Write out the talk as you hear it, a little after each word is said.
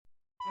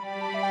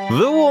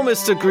The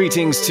warmest of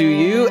greetings to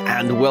you,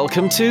 and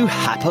welcome to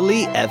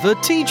Happily Ever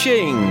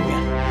Teaching.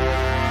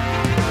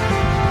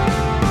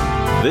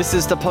 This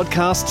is the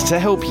podcast to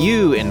help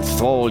you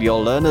enthrall your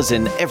learners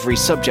in every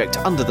subject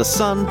under the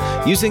sun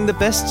using the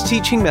best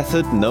teaching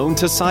method known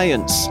to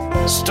science,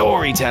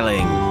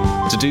 storytelling.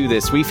 To do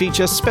this, we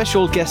feature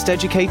special guest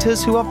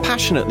educators who are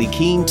passionately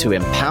keen to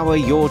empower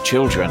your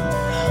children.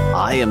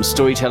 I am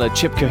storyteller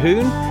Chip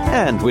Cahoon,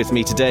 and with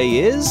me today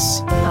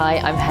is... Hi,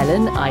 I'm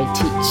Helen. I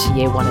teach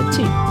Year 1 and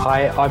 2.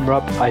 Hi, I'm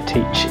Rob. I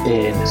teach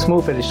in a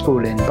small village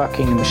school in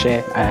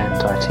Buckinghamshire, and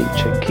I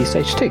teach in Key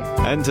Stage 2.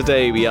 And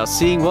today we are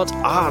seeing what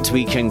art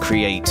we can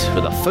create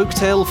with a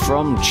folktale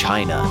from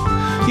China.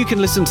 You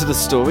can listen to the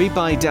story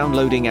by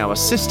downloading our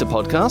sister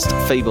podcast,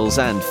 Fables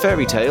and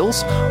Fairy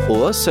Tales,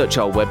 or search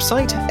our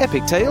website,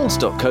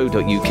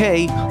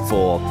 epictales.co.uk,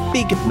 for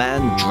Big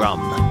Man Drum.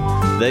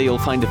 There you'll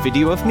find a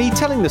video of me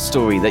telling the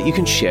story that you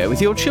can share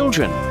with your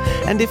children.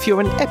 And if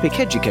you're an Epic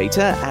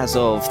educator, as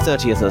of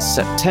 30th of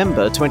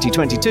September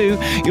 2022,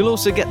 you'll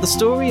also get the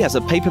story as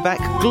a paperback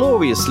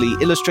gloriously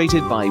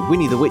illustrated by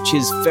Winnie the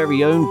Witch's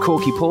very own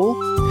Corky Paul.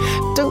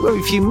 Don't worry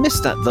if you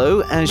missed that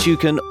though, as you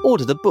can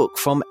order the book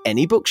from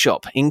any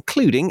bookshop,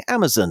 including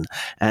Amazon,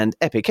 and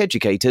Epic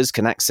educators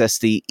can access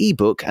the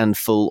ebook and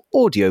full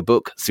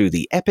audiobook through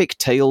the Epic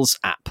Tales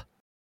app.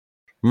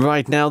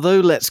 Right now, though,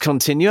 let's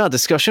continue our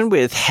discussion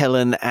with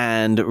Helen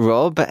and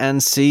Rob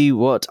and see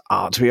what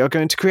art we are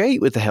going to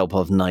create with the help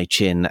of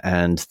Nai-Chin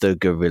and the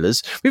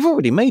gorillas. We've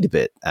already made a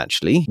bit,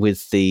 actually,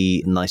 with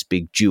the nice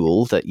big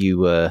jewel that you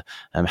were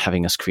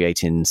having us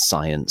create in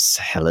science,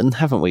 Helen,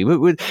 haven't we?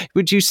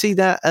 Would you see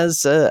that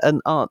as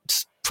an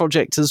art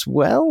project as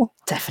well?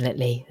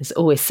 Definitely. There's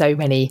always so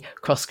many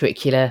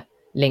cross-curricular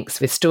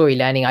links with story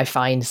learning, I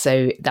find,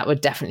 so that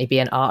would definitely be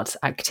an art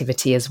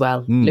activity as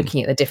well.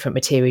 Looking at the different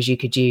materials you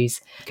could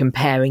use,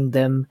 comparing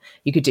them.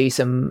 You could do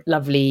some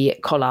lovely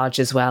collage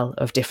as well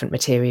of different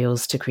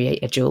materials to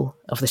create a jewel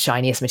of the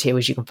shiniest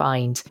materials you can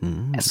find.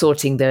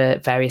 Sorting the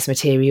various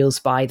materials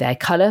by their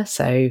colour,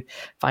 so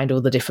find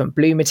all the different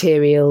blue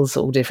materials,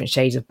 all different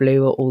shades of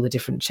blue or all the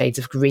different shades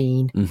of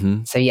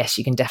green. So yes,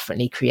 you can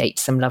definitely create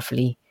some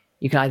lovely...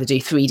 You can either do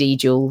 3D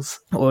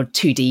jewels or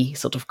 2D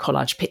sort of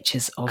collage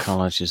pictures of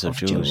collages of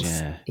jewels,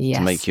 yeah. Yes.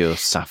 To make your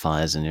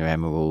sapphires and your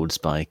emeralds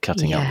by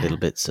cutting up little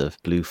bits of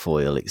blue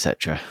foil,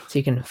 etc. So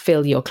you can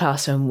fill your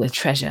classroom with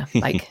treasure,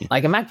 like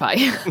a magpie.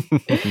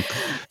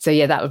 So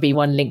yeah, that would be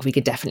one link we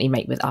could definitely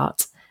make with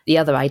art. The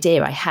other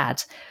idea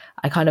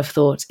I kind of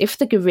thought, if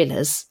the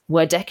gorillas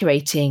were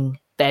decorating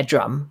their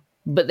drum,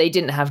 but they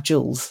didn't have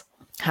jewels,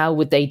 how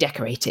would they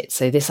decorate it?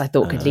 So this, I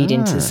thought, could lead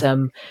into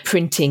some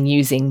printing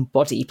using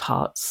body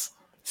parts.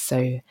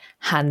 So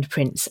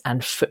handprints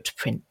and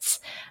footprints,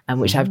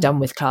 and which I've done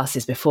with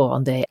classes before.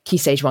 On the Key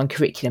Stage 1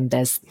 curriculum,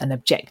 there's an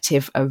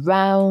objective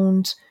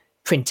around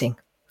printing.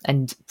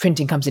 And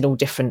printing comes in all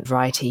different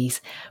varieties,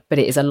 but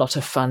it is a lot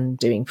of fun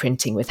doing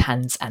printing with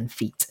hands and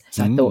feet.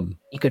 So I thought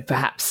you could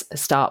perhaps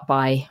start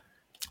by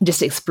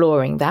just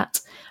exploring that.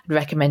 I'd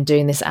recommend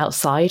doing this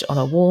outside on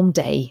a warm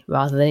day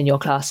rather than in your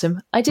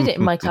classroom. I did it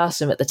in my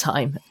classroom at the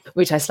time,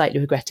 which I slightly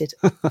regretted.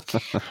 But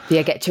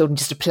yeah, get children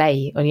just to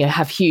play, and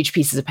have huge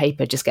pieces of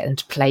paper, just get them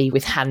to play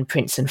with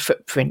handprints and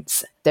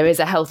footprints. There is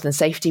a health and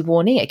safety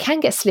warning. It can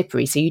get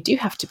slippery, so you do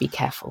have to be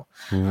careful.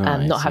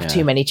 Not have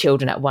too many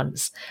children at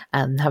once.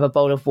 Have a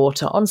bowl of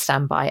water on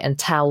standby and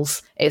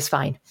towels. It's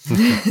fine.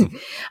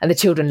 And the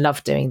children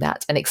love doing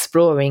that and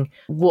exploring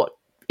what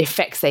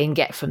effects they can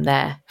get from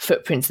their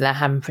footprints and their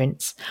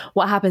handprints.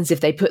 What happens if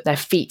they put their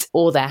feet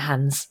or their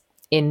hands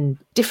in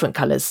different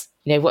colours?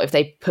 What if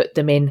they put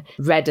them in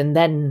red and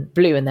then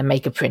blue and then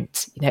make a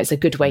print? It's a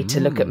good way to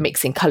look at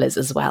mixing colours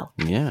as well.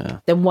 Yeah.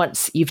 Then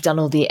once you've done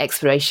all the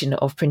exploration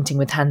of printing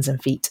with hands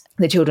and feet,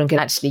 the children can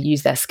actually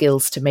use their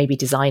skills to maybe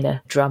design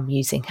a drum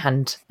using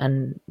hand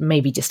and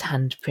maybe just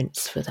hand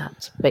prints for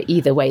that. But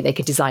either way, they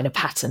could design a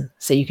pattern.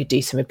 So you could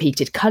do some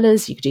repeated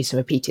colours, you could do some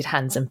repeated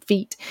hands and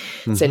feet.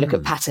 So look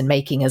at pattern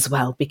making as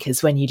well,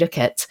 because when you look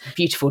at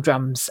beautiful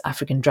drums,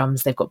 African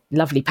drums, they've got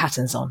lovely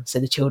patterns on. So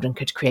the children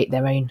could create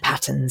their own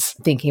patterns,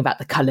 thinking about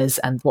the colours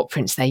and what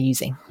prints they're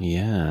using.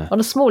 Yeah. On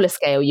a smaller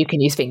scale, you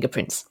can use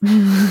fingerprints.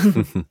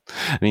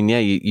 I mean, yeah,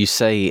 you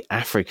say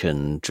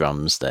African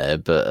drums there,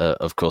 but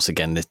of course,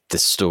 again,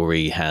 this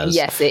story has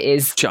it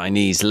is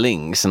Chinese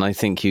links, and I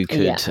think you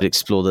could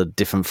explore the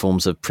different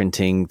forms of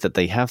printing that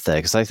they have there,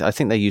 because I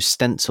think they use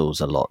stencils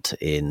a lot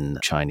in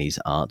Chinese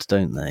art,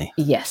 don't they?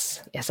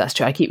 Yes, that's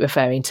true. I keep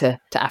referring to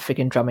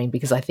African drumming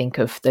because I think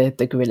of the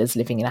gorillas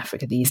living in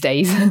Africa these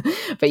days.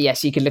 But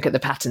yes, you can look at the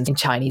patterns in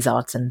Chinese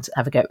art and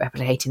have a go at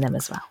replicating integrating them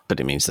as well. But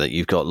it means that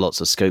you've got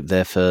lots of scope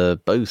there for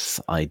both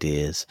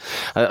ideas.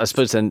 I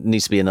suppose there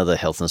needs to be another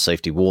health and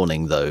safety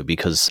warning, though,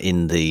 because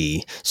in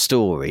the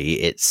story,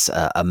 it's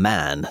a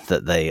man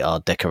that they are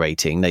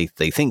decorating. They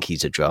think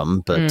he's a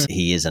drum, but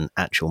he is an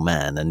actual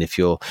man. And if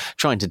you're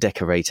trying to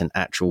decorate an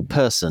actual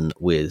person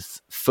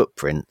with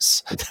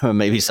footprints, there are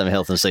maybe some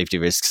health and safety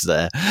risks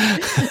there.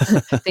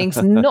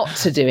 Things not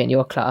to do in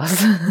your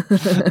class.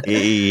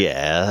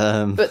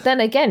 Yeah. But then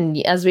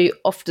again, as we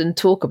often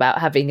talk about,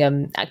 having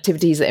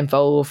activities that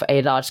involve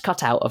a large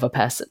cutout of a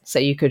person. So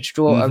you could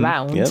draw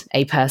around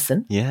a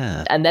person.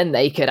 Yeah. And then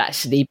they could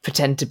actually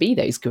pretend to be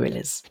those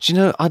gorillas. Do you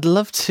know, I'd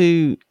love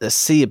to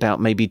see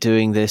about maybe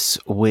doing this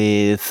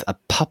with a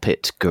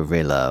puppet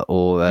gorilla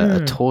or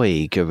a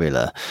toy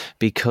gorilla,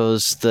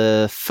 because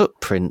the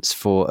footprints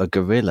for a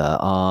gorilla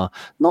are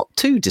not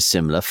too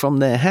dissimilar from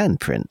their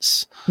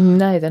handprints.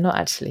 No, they're not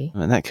actually.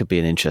 And that could be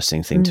an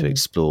interesting thing to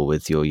explore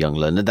with your young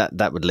learner.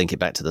 That would link it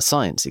back to the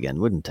science again,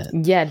 wouldn't it?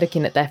 Yeah,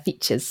 looking at their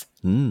features.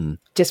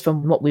 Just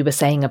from what we were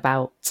saying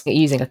about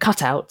using a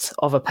cutout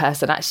of a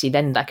person, actually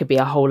then that could be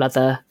a whole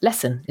other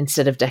lesson.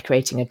 Instead of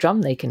decorating a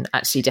drum, they can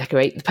actually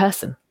decorate the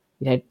person.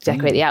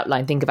 Decorate the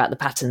outline, think about the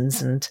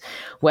patterns, and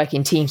work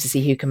in teams to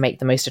see who can make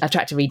the most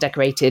attractively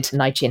decorated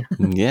Nai-Chin.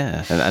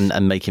 Yeah,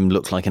 and make him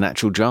look like an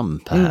actual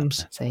drum,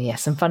 perhaps. So yeah,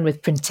 some fun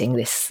with printing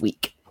this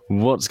week.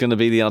 What's going to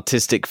be the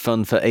artistic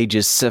fun for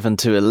ages 7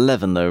 to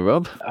 11, though,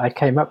 Rob? I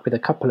came up with a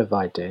couple of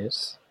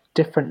ideas.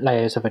 Different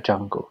layers of a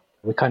jungle.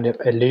 We kind of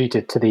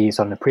alluded to these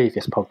on the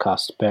previous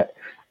podcast, but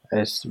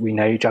as we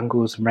know,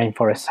 jungles and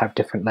rainforests have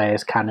different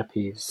layers,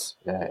 canopies,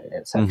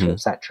 etc.,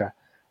 etc.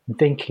 I'm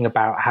thinking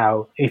about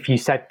how, if you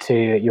said to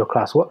your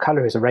class, what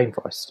colour is a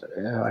rainforest?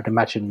 I'd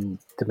imagine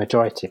the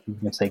majority of them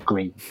would say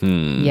green.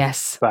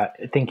 Yes. But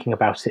thinking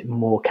about it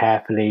more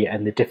carefully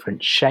and the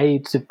different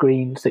shades of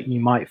greens that you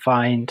might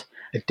find,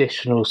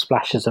 additional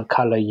splashes of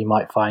colour you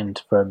might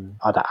find from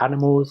other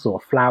animals or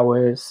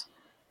flowers.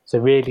 So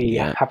really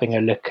having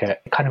a look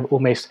at kind of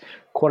almost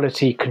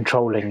quality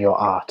controlling your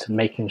art and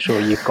making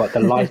sure you've got the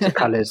lighter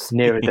colours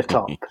nearer the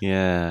top.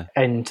 Yeah.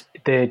 And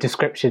the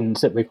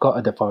descriptions that we've got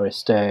of the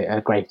forest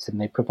are great,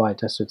 and they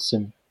provide us with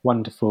some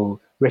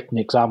wonderful written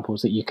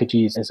examples that you could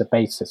use as a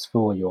basis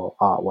for your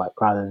artwork,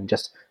 rather than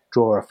just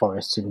draw a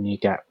forest and you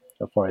get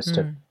a forest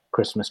of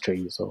Christmas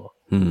trees. Or.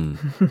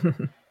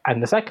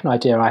 And the second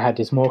idea I had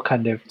is more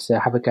kind of to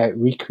have a go at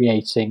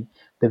recreating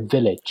the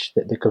village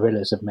that the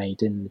gorillas have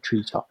made in the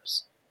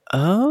treetops.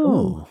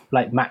 Oh.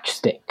 Like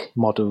matchstick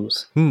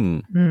models.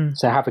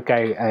 So have a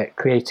go at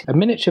creating a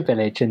miniature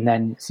village and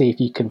then see if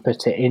you can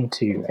put it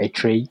into a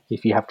tree,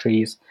 if you have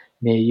trees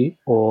near you,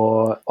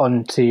 or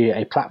onto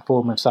a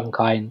platform of some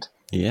kind.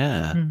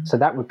 Yeah. So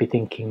that would be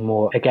thinking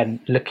more, again,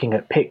 looking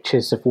at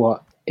pictures of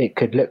what it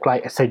could look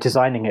like. So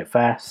designing it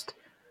first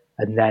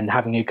and then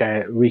having a go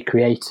at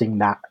recreating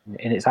that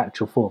in its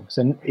actual form.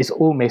 So it's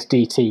almost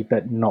DT,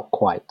 but not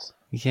quite.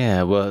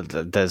 Yeah, well,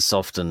 there's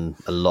often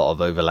a lot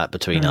of overlap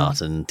between art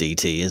and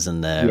DT,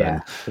 isn't there? Yeah,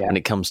 When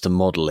it comes to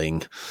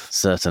modelling,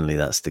 certainly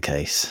that's the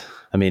case.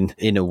 I mean,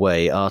 in a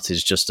way, art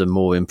is just a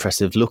more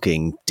impressive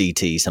looking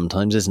DT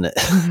sometimes, isn't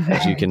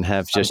it? You can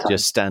have just your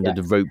standard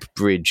rope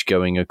bridge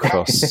going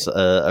across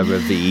a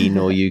ravine,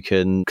 or you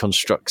can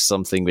construct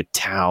something with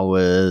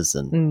towers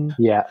and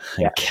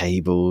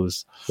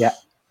cables. Yeah.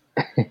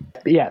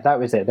 Yeah, that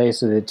was it.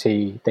 Those are the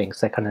two things.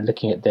 They're kind of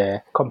looking at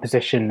the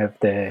composition of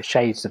the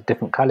shades of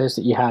different colours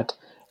that you had,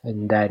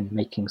 and then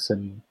making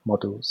some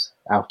models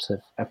out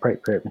of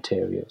appropriate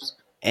materials.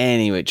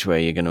 Any which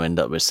way, you're going to end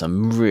up with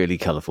some really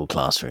colourful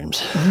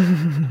classrooms.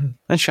 And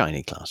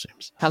shiny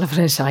classrooms. Colourful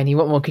and shiny,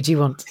 what more could you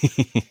want?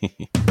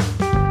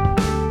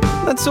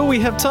 That's all we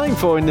have time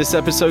for in this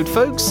episode,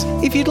 folks.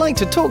 If you'd like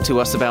to talk to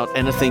us about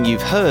anything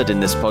you've heard in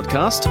this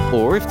podcast,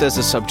 or if there's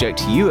a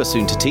subject you are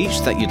soon to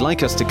teach that you'd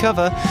like us to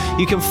cover,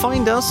 you can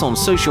find us on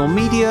social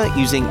media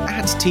using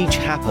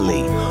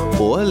 @TeachHappily,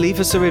 or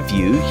leave us a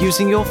review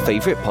using your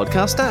favourite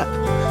podcast app.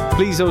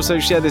 Please also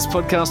share this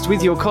podcast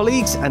with your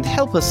colleagues and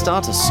help us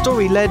start a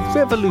story-led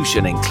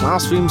revolution in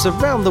classrooms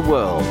around the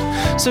world,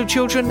 so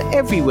children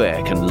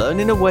everywhere can learn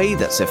in a way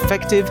that's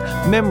effective,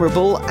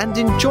 memorable and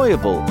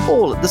enjoyable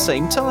all at the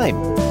same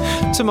time.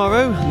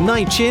 Tomorrow,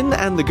 Nai-Chin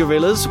and the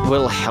gorillas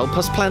will help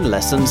us plan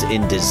lessons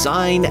in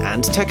design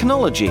and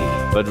technology.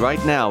 But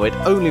right now, it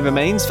only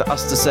remains for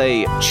us to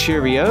say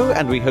cheerio,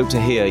 and we hope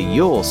to hear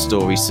your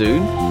story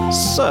soon.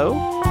 So,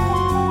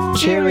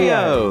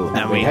 cheerio!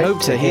 And we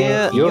hope to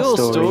hear your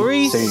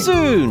story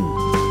soon.